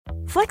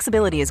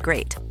Flexibility is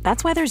great.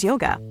 That's why there's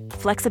yoga.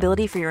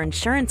 Flexibility for your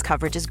insurance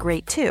coverage is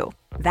great too.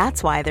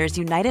 That's why there's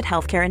United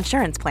Healthcare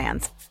Insurance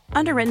Plans.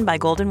 Underwritten by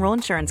Golden Rule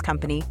Insurance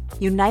Company,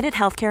 United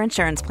Healthcare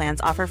Insurance Plans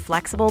offer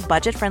flexible,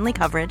 budget-friendly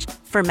coverage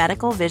for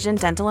medical, vision,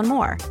 dental, and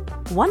more.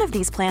 One of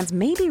these plans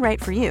may be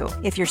right for you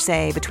if you're,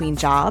 say, between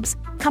jobs,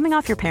 coming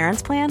off your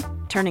parents' plan,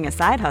 turning a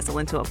side hustle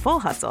into a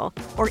full hustle,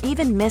 or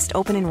even missed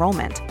open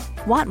enrollment.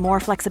 Want more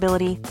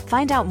flexibility?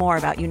 Find out more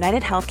about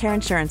United Healthcare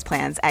Insurance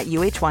Plans at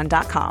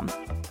uh1.com.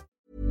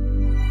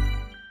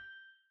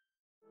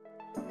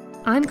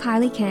 I'm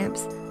Kylie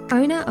Camps,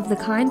 owner of the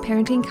Kind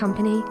Parenting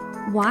Company,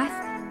 wife,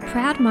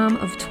 proud mum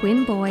of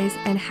twin boys,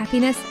 and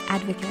happiness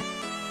advocate.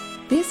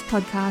 This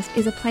podcast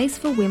is a place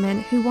for women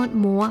who want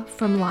more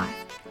from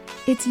life.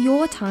 It's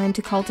your time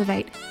to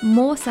cultivate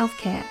more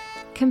self-care,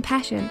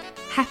 compassion,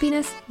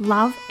 happiness,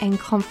 love, and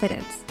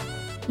confidence.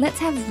 Let's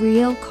have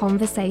real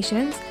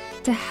conversations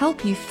to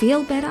help you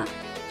feel better,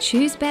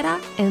 choose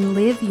better, and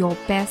live your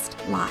best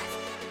life.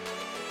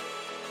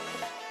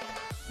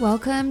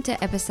 Welcome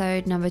to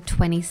episode number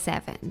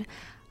 27.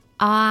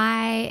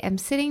 I am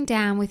sitting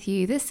down with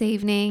you this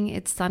evening.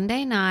 It's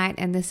Sunday night,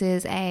 and this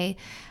is a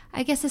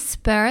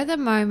spur of the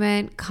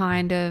moment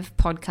kind of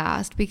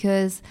podcast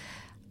because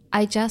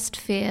I just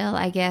feel,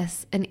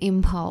 an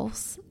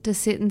impulse to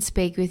sit and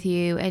speak with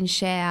you and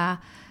share,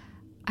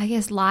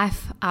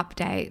 life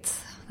updates.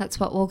 That's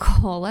what we'll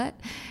call it.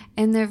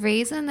 And the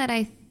reason that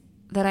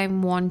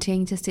I'm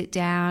wanting to sit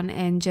down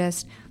and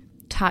just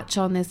touch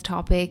on this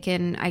topic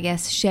and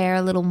share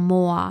a little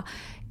more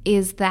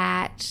is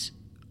that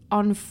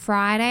on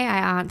Friday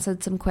I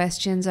answered some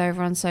questions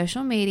over on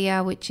social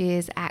media, which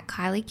is at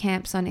Kylie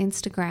Camps on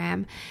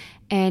Instagram,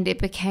 and it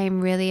became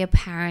really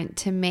apparent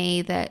to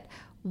me that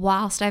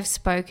whilst I've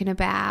spoken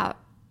about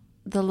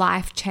the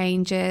life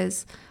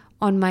changes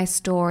on my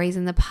stories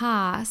in the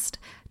past,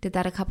 did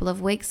that a couple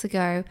of weeks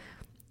ago,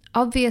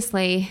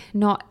 obviously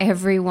not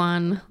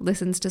everyone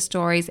listens to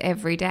stories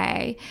every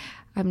day.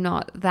 I'm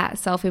not that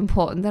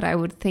self-important that I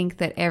would think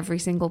that every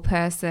single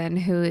person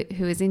who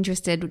is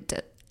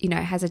interested,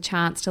 has a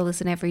chance to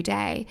listen every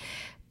day.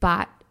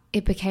 But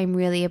it became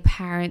really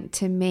apparent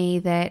to me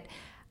that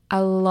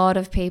a lot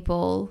of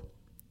people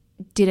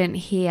didn't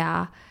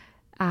hear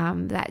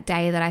that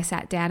day that I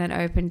sat down and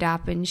opened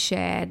up and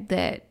shared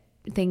that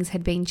things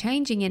had been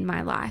changing in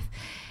my life.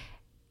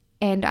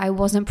 And I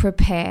wasn't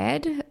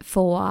prepared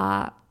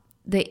for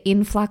the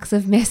influx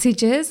of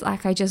messages.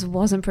 I just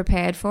wasn't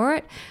prepared for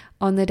it.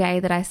 On the day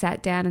that I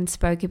sat down and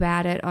spoke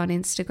about it on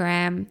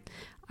Instagram,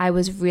 I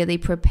was really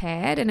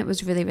prepared, and it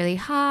was really, really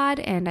hard,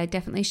 and I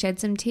definitely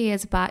shed some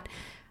tears, but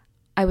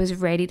I was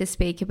ready to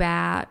speak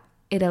about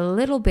it a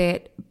little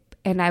bit,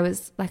 and I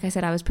was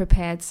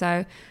prepared.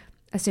 So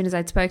as soon as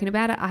I'd spoken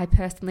about it, I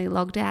personally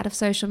logged out of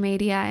social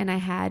media, and I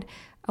had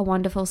a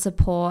wonderful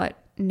support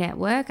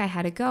network. I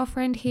had a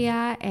girlfriend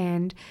here,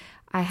 and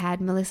I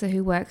had Melissa,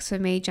 who works for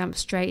me, jump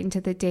straight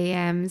into the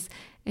DMs,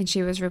 and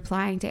she was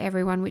replying to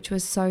everyone, which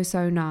was so,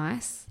 so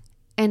nice.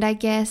 And I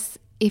guess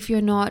if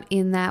you're not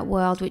in that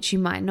world, which you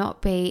might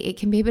not be, it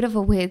can be a bit of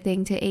a weird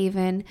thing to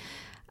even,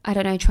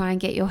 try and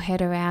get your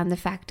head around the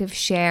fact of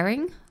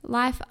sharing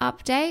life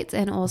updates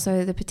and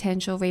also the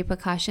potential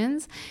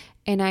repercussions.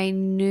 And I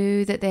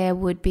knew that there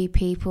would be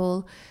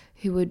people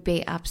who would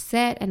be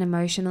upset and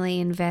emotionally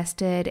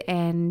invested,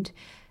 and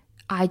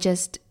I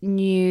just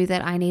knew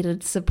that I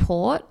needed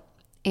support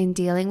in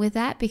dealing with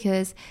that,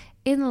 because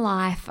in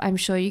life, I'm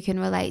sure you can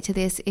relate to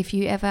this, if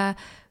you ever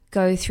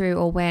go through,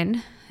 or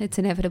when it's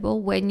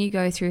inevitable, when you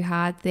go through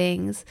hard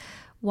things,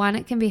 one,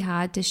 it can be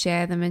hard to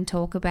share them and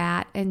talk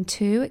about, and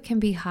two, it can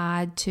be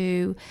hard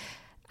to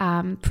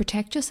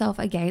protect yourself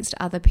against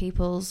other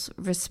people's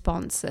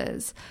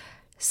responses.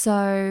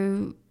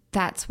 So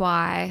that's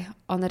why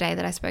on the day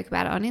that I spoke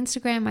about it on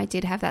Instagram, I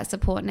did have that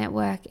support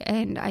network,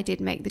 and I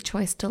did make the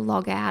choice to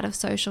log out of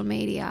social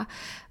media.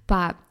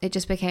 But it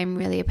just became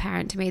really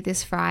apparent to me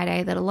this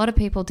Friday that a lot of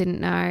people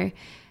didn't know,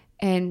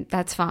 and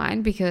that's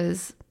fine,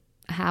 because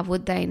how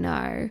would they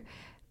know?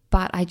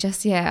 But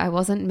I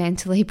wasn't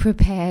mentally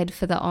prepared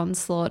for the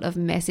onslaught of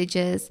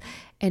messages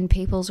and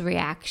people's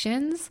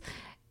reactions.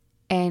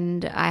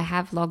 And I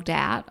have logged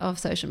out of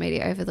social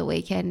media over the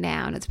weekend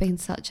now, and it's been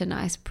such a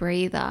nice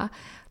breather.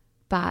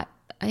 But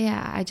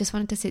I just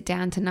wanted to sit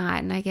down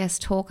tonight and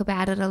talk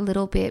about it a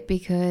little bit,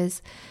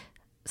 because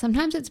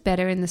sometimes it's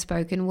better in the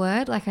spoken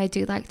word. I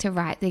do like to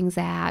write things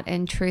out,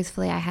 and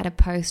truthfully, I had a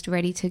post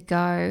ready to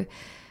go,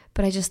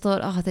 but I just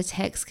thought, the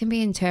text can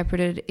be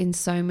interpreted in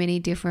so many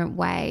different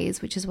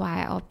ways, which is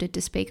why I opted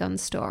to speak on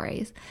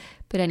stories.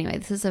 But anyway,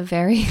 this is a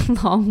very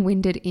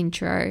long-winded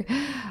intro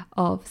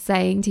of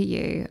saying to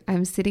you,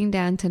 I'm sitting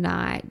down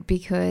tonight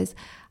because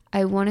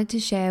I wanted to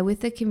share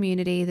with the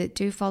community that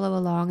do follow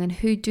along and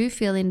who do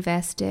feel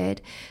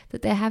invested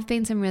that there have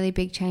been some really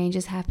big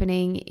changes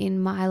happening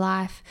in my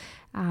life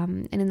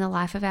and in the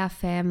life of our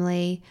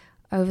family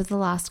over the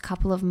last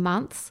couple of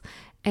months.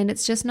 And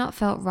it's just not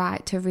felt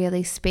right to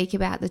really speak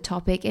about the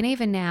topic. And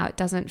even now it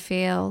doesn't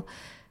feel,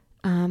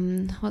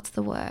 what's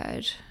the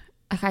word?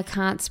 I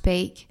can't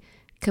speak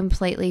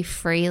completely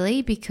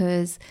freely,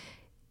 because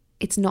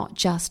it's not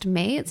just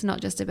me. It's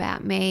not just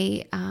about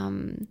me.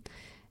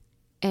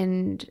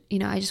 And, you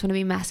know, I just want to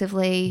be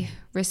massively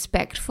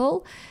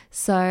respectful.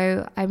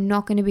 So I'm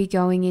not going to be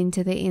going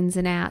into the ins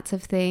and outs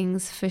of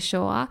things for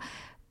sure.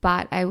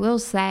 But I will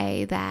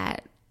say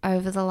that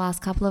over the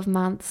last couple of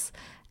months,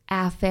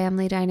 our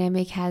family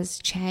dynamic has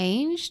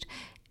changed,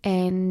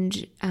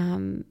 and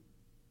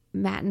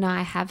Matt and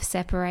I have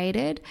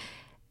separated,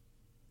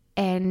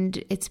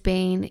 and it's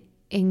been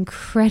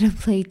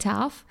incredibly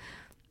tough.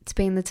 It's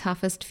been the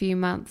toughest few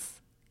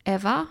months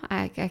ever.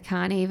 I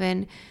can't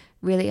even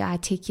really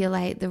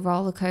articulate the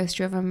roller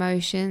coaster of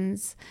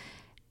emotions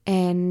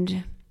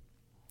and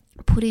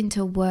put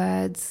into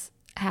words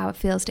how it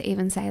feels to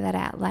even say that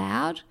out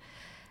loud.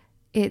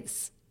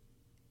 It's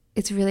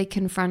really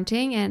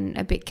confronting and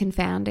a bit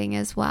confounding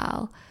as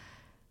well.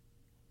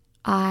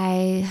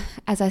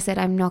 As I said,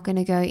 I'm not going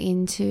to go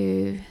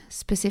into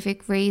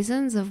specific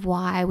reasons of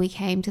why we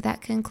came to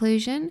that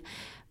conclusion,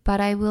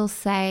 but I will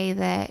say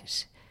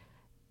that,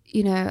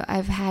 you know,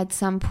 I've had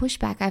some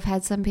pushback. I've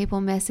had some people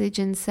message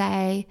and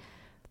say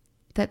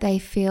that they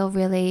feel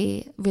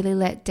really, really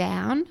let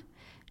down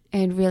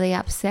and really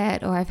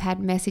upset, or I've had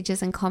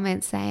messages and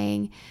comments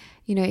saying,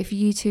 you know, if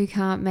you two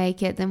can't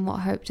make it, then what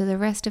hope do the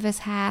rest of us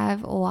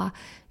have? Or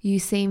you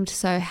seemed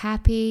so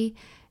happy.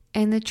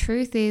 And the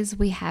truth is,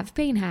 we have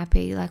been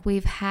happy. Like,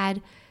 we've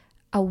had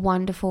a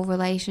wonderful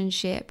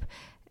relationship.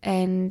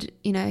 And,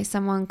 you know,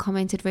 someone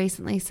commented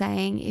recently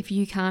saying, if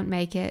you can't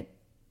make it,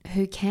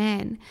 who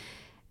can?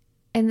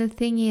 And the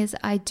thing is,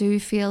 I do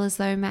feel as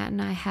though Matt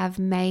and I have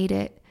made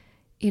it,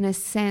 in a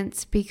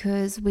sense,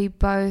 because we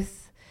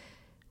both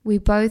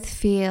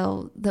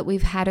feel that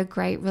we've had a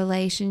great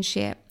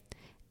relationship.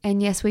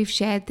 And yes, we've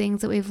shared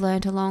things that we've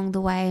learned along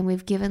the way, and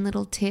we've given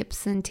little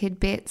tips and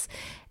tidbits.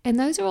 And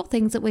those are all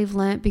things that we've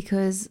learned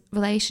because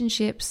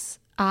relationships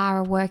are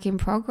a work in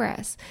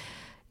progress.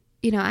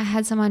 You know, I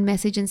had someone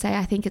message and say,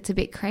 I think it's a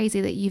bit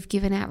crazy that you've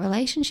given out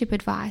relationship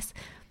advice.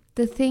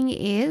 The thing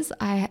is,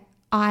 I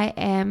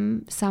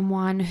am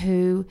someone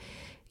who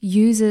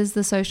uses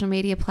the social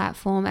media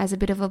platform as a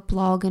bit of a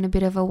blog and a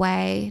bit of a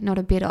way, not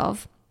a bit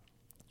of,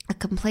 a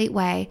complete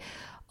way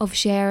of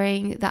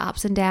sharing the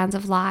ups and downs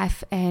of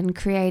life and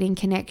creating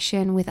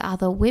connection with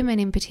other women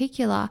in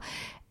particular.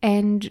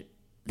 And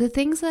the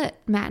things that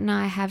Matt and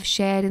I have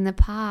shared in the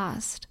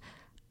past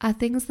are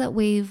things that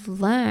we've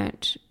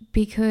learnt,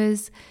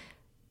 because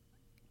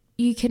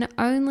you can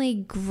only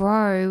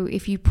grow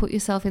if you put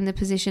yourself in the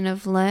position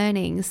of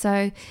learning.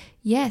 So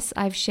yes,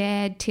 I've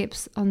shared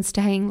tips on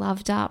staying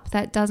loved up.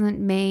 That doesn't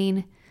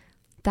mean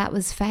that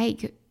was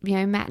fake. You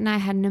know, Matt and I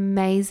had an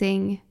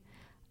amazing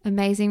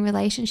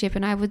relationship,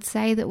 and I would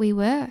say that we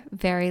were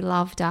very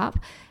loved up,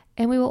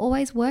 and we were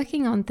always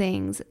working on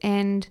things.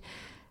 And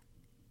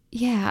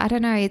yeah, I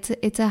don't know,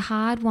 it's a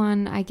hard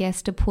one, I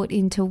guess, to put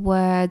into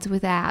words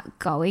without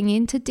going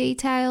into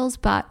details,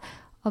 but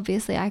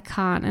obviously I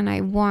can't and I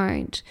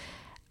won't.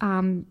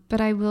 But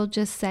I will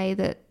just say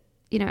that,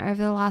 you know,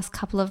 over the last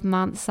couple of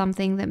months,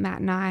 something that Matt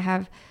and I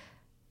have,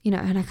 you know,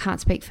 and I can't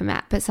speak for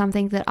Matt, but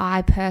something that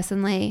I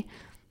personally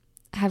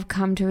have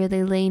come to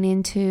really lean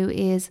into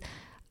is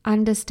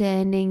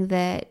understanding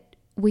that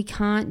we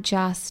can't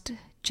just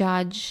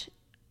judge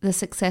the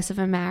success of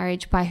a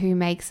marriage by who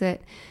makes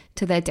it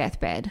to their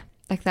deathbed.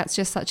 Like, that's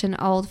just such an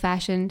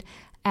old-fashioned,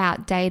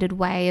 outdated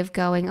way of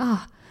going,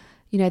 oh,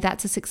 you know,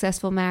 that's a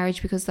successful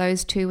marriage because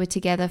those two were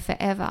together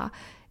forever.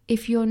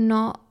 If you're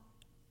not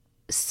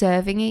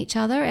serving each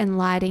other and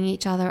lighting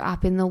each other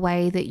up in the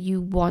way that you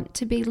want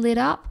to be lit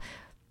up,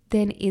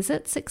 then is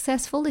it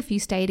successful if you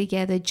stay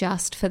together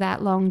just for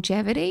that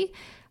longevity?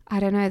 I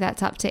don't know.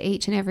 That's up to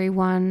each and every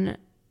one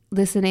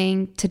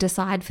listening to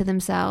decide for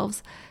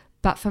themselves.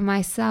 But for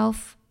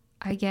myself,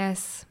 I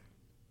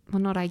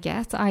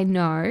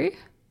know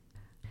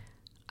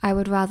I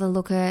would rather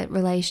look at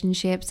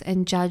relationships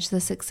and judge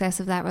the success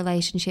of that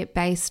relationship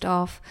based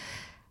off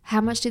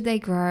how much did they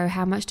grow,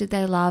 how much did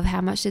they love,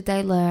 how much did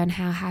they learn,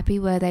 how happy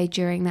were they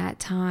during that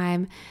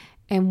time,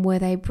 and were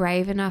they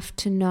brave enough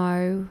to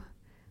know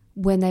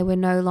when they were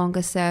no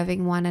longer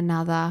serving one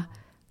another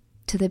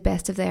to the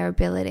best of their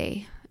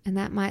ability. And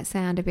that might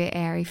sound a bit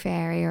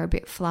airy-fairy or a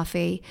bit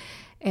fluffy,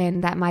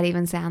 and that might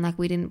even sound like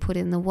we didn't put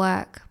in the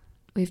work.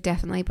 We've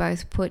definitely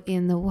both put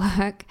in the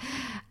work.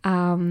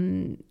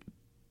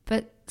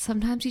 But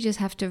sometimes you just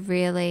have to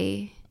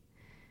really,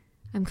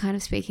 I'm kind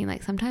of speaking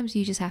like sometimes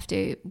you just have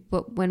to,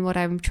 when what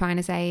I'm trying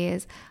to say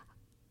is,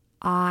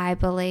 I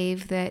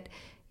believe that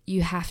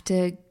you have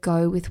to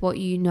go with what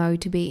you know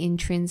to be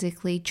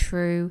intrinsically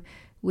true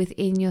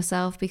within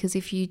yourself, because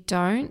if you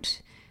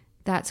don't,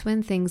 that's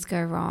when things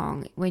go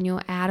wrong. When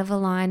you're out of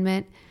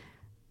alignment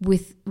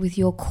with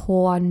your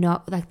core,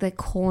 like the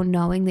core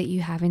knowing that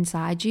you have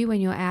inside you,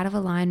 when you're out of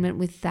alignment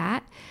with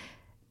that,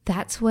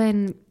 that's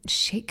when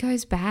shit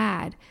goes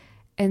bad.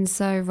 And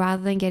so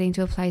rather than getting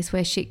to a place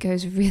where shit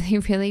goes really,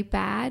 really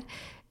bad,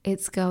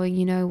 it's going,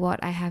 you know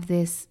what, I have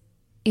this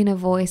inner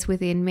voice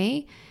within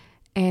me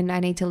and I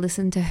need to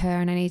listen to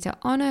her and I need to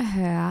honor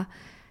her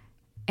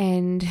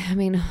And I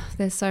mean,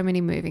 there's so many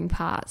moving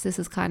parts. This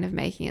is kind of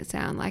making it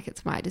sound like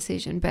it's my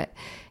decision, but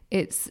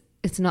it's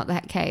not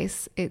that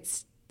case.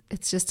 It's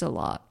just a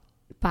lot.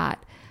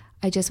 But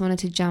I just wanted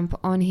to jump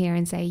on here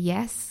and say,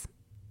 yes,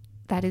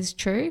 that is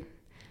true.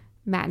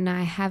 Matt and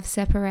I have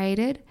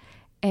separated,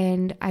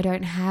 and I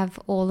don't have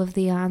all of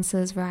the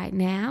answers right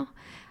now.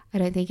 I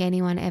don't think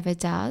anyone ever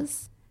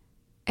does.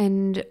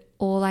 And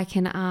all I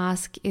can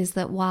ask is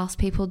that whilst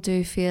people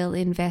do feel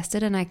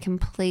invested, and I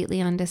completely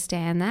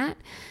understand that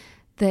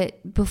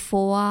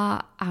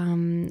before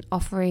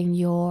offering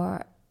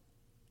your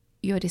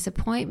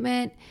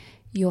disappointment,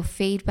 your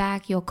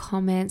feedback, your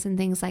comments and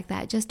things like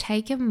that, just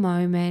take a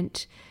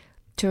moment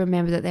to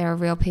remember that there are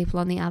real people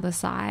on the other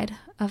side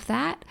of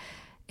that.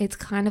 It's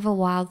kind of a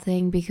wild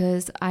thing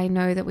because I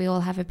know that we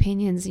all have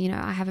opinions. You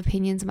know, I have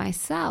opinions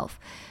myself,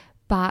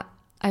 but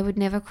I would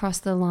never cross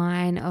the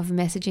line of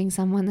messaging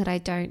someone that I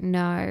don't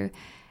know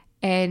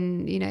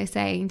and, you know,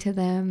 saying to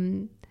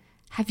them,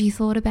 have you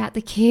thought about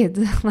the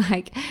kids?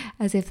 Like,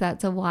 as if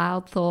that's a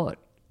wild thought.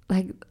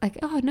 Like,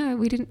 oh no,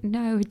 we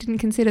didn't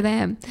consider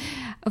them.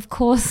 Of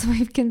course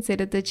we've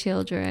considered the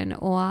children.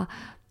 Or,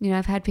 you know,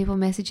 I've had people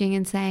messaging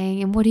and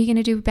saying, and what are you going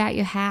to do about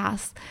your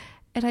house?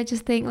 And I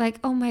just think like,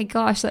 oh my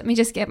gosh, let me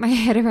just get my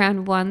head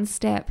around one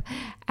step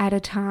at a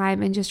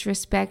time and just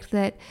respect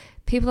that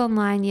people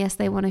online, yes,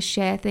 they want to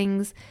share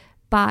things,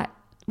 but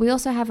we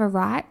also have a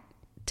right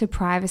to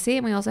privacy,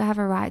 and we also have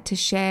a right to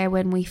share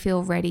when we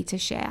feel ready to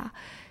share.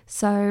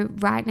 So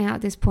right now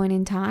at this point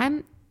in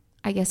time,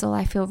 I guess all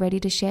I feel ready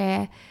to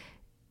share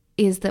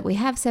is that we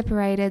have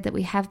separated, that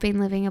we have been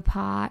living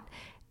apart,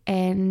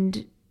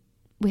 and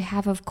we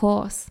have, of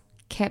course,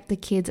 kept the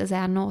kids as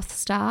our North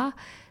Star.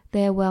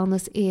 Their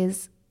wellness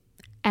is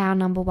our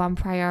number one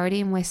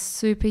priority, and we're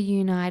super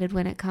united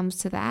when it comes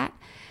to that.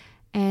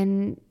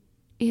 And,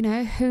 you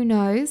know, who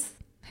knows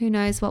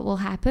what will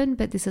happen,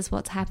 but this is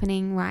what's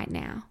happening right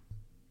now.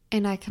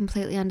 And I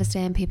completely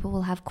understand people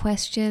will have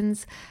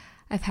questions.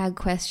 I've had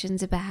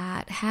questions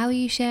about how are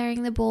you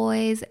sharing the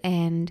boys,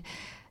 and,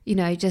 you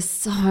know,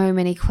 just so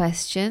many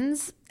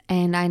questions.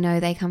 And I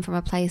know they come from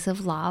a place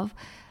of love,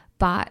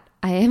 but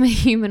I am a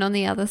human on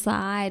the other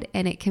side,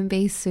 and it can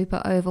be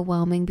super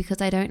overwhelming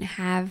because I don't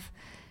have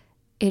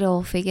it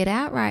all figured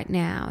out right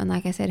now. And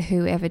like I said,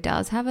 whoever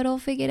does have it all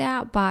figured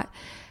out, but,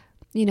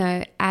 you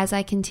know, as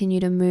I continue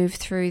to move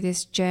through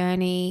this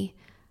journey,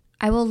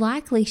 I will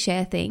likely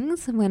share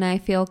things when I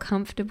feel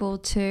comfortable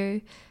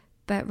to.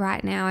 But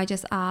right now, I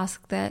just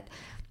ask that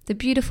the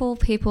beautiful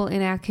people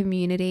in our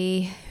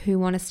community who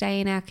want to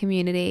stay in our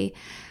community,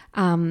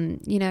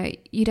 you know,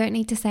 you don't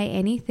need to say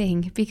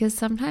anything, because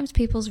sometimes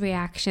people's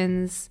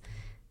reactions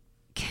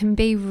can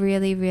be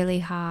really, really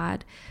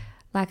hard.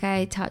 Like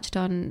I touched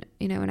on,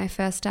 you know, when I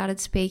first started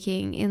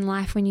speaking in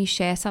life, when you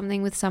share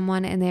something with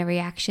someone and their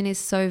reaction is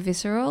so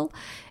visceral,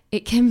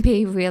 it can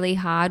be really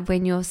hard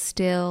when you're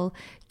still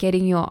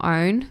getting your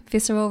own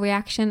visceral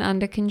reaction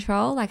under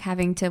control, like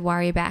having to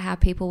worry about how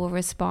people will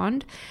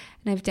respond.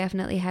 And I've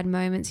definitely had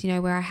moments, you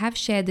know, where I have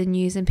shared the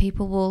news and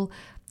people will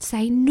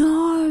say,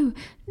 no.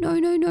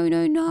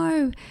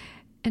 And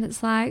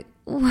it's like,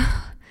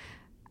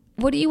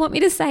 what do you want me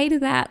to say to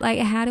that? Like,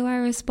 how do I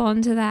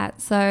respond to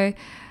that? So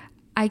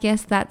I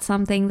guess that's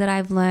something that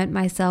I've learned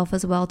myself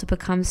as well to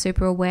become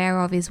super aware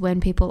of, is when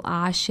people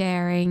are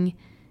sharing,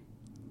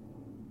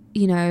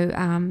 you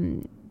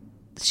know,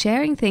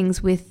 sharing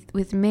things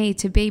with me,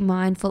 to be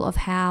mindful of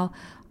how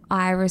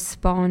I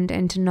respond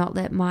and to not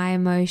let my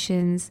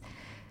emotions,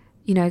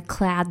 you know,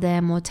 cloud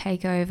them or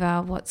take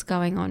over what's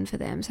going on for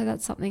them. So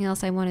that's something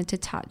else I wanted to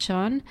touch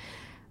on.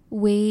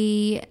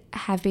 We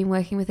have been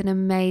working with an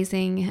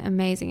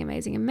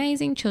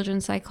amazing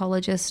children's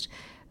psychologist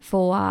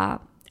for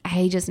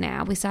ages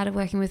now. We started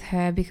working with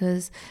her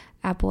because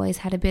our boys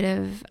had a bit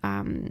of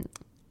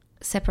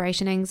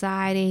separation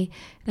anxiety,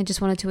 and I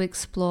just wanted to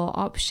explore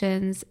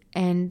options.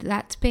 And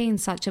that's been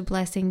such a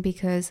blessing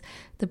because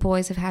the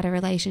boys have had a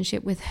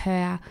relationship with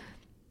her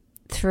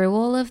through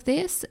all of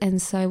this, and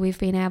so we've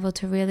been able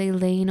to really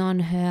lean on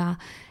her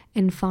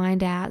and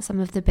find out some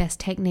of the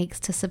best techniques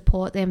to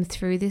support them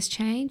through this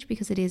change,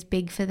 because it is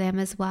big for them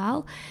as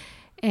well.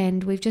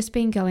 And we've just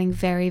been going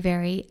very,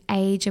 very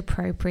age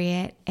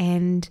appropriate,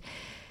 and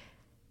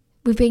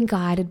we've been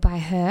guided by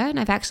her, and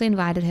I've actually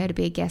invited her to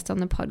be a guest on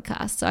the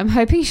podcast. So I'm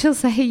hoping she'll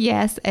say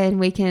yes, and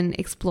we can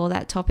explore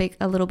that topic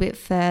a little bit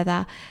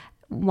further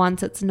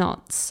once it's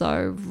not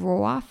so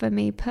raw for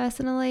me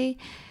personally.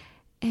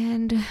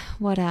 And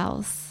what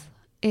else?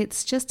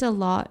 It's just a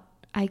lot,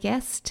 I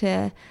guess,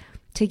 to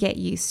get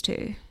used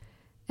to.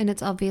 And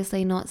it's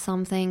obviously not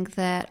something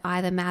that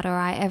either Matt or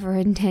I ever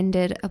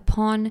intended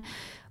upon.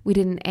 We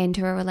didn't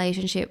enter a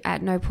relationship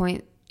at no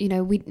point. You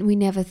know, we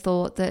never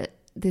thought that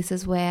this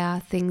is where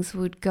things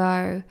would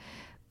go.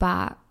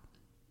 But,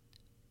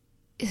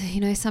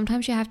 you know,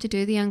 sometimes you have to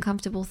do the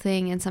uncomfortable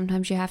thing, and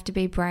sometimes you have to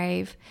be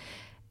brave.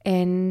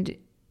 And,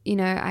 you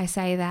know, I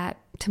say that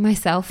to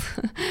myself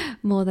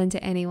more than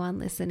to anyone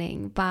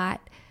listening. But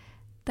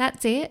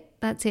that's it.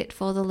 That's it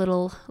for the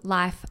little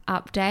life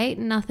update.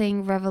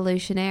 Nothing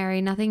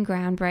revolutionary, nothing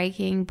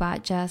groundbreaking,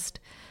 but just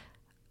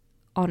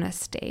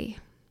honesty,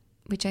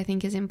 which I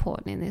think is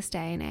important in this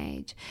day and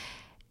age.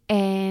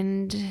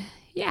 And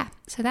yeah,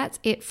 so that's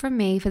it from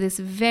me for this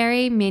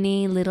very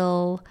mini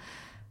little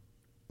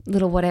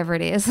whatever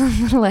it is,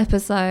 little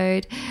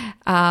episode.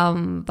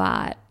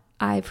 But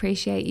I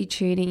appreciate you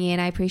tuning in.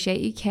 I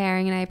appreciate you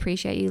caring, and I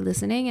appreciate you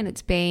listening. And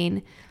it's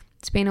been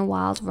a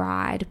wild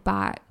ride,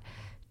 but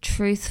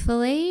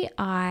truthfully,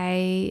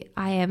 I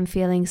am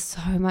feeling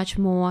so much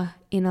more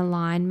in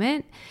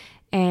alignment.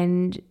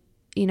 And,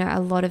 you know, a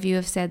lot of you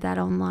have said that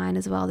online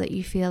as well, that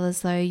you feel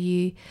as though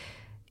you've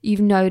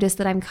noticed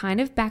that I'm kind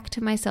of back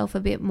to myself a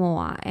bit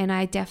more. And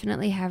I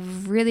definitely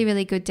have really,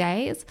 really good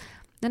days.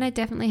 Then I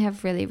definitely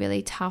have really,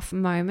 really tough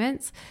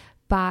moments.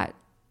 But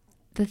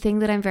the thing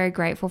that I'm very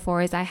grateful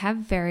for is I have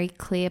very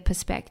clear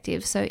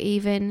perspective. So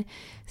even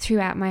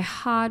throughout my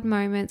hard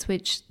moments,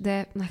 which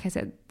like I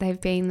said, they've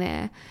been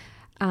there,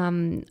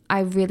 I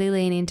really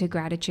lean into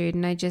gratitude.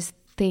 And I just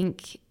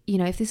think, you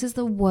know, if this is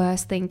the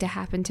worst thing to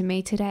happen to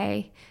me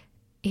today,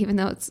 even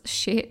though it's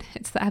shit,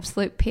 it's the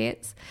absolute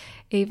pits,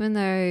 even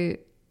though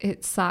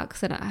it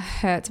sucks and it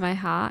hurts my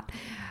heart,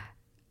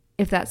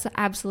 if that's the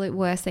absolute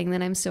worst thing,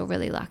 then I'm still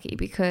really lucky,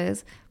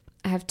 because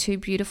I have 2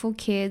 beautiful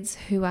kids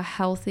who are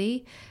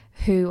healthy,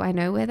 who I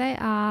know where they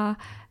are,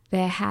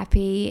 they're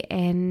happy,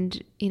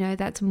 and, you know,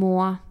 that's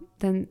more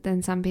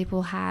than some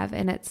people have.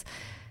 And it's,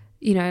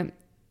 you know,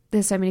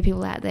 there's so many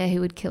people out there who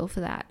would kill for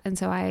that. And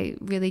so I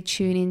really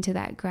tune into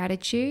that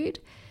gratitude.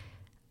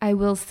 I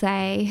will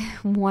say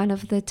one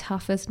of the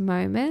toughest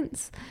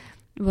moments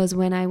was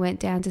when I went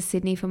down to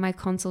Sydney for my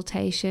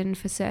consultation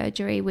for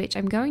surgery, which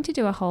I'm going to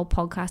do a whole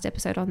podcast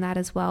episode on that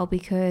as well,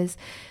 because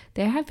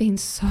there have been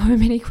so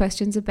many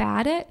questions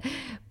about it.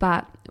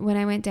 But when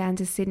I went down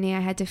to Sydney,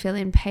 I had to fill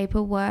in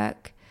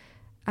paperwork,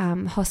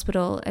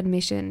 hospital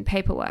admission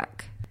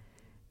paperwork.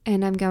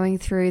 And I'm going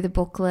through the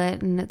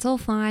booklet, and it's all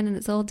fine and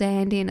it's all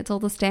dandy and it's all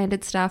the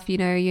standard stuff, you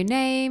know, your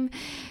name,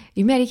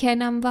 your Medicare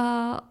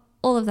number,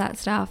 all of that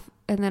stuff.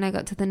 And then I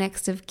got to the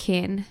next of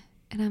kin,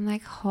 and I'm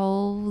like,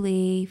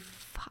 holy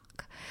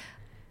fuck.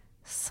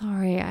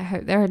 Sorry, I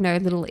hope there are no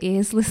little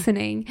ears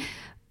listening.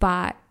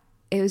 But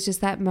it was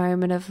just that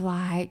moment of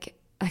like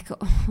I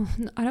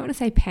don't want to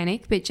say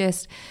panic, but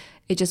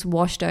it just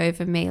washed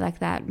over me, like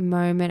that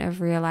moment of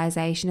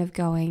realization of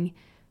going,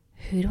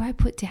 who do I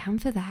put down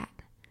for that?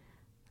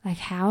 Like,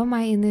 how am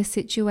I in this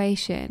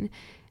situation?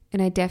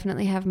 And I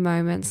definitely have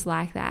moments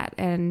like that.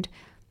 And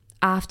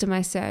after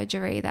my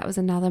surgery, that was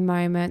another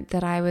moment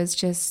that I was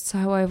just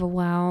so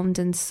overwhelmed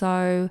and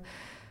so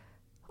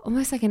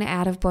almost like an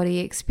out-of-body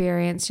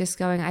experience, just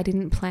going, I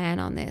didn't plan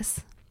on this.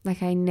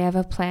 Like, I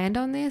never planned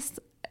on this,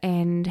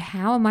 and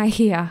how am I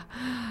here?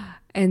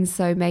 And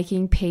so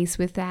making peace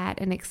with that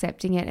and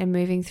accepting it and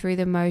moving through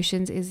the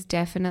motions is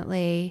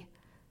definitely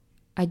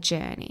a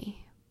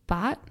journey.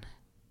 But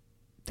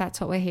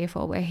that's what we're here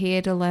for. We're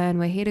here to learn.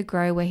 We're here to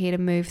grow. We're here to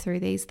move through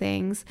these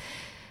things.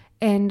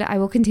 And I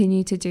will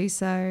continue to do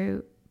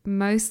so,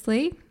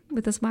 mostly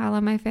with a smile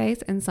on my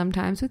face and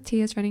sometimes with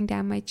tears running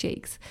down my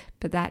cheeks.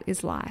 But that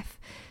is life.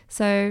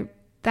 So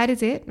that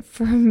is it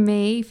from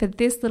me for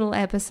this little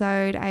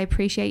episode. I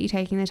appreciate you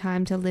taking the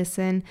time to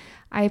listen.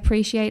 I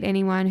appreciate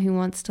anyone who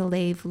wants to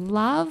leave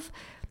love.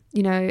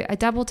 You know, a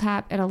double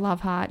tap and a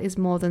love heart is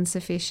more than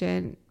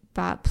sufficient.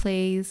 But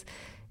please,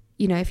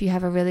 you know, if you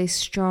have a really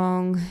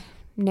strong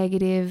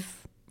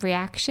negative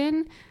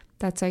reaction,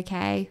 that's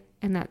okay.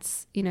 And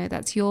that's, you know,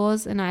 that's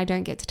yours. And I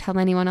don't get to tell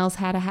anyone else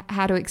how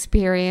to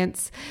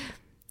experience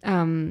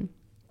things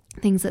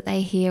that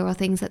they hear or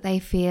things that they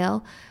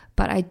feel.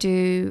 But I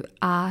do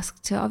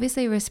ask to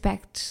obviously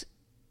respect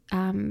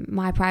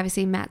my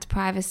privacy, Matt's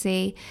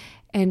privacy,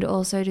 and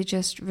also to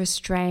just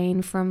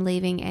restrain from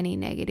leaving any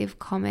negative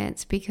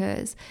comments,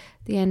 because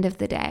at the end of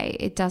the day,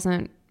 it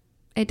doesn't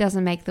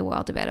make the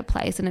world a better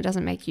place, and it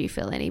doesn't make you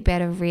feel any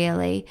better,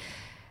 really.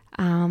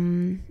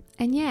 And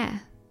yeah,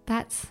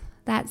 that's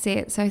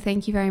it. So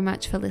thank you very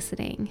much for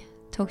listening.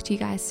 Talk to you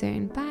guys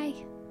soon.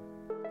 Bye.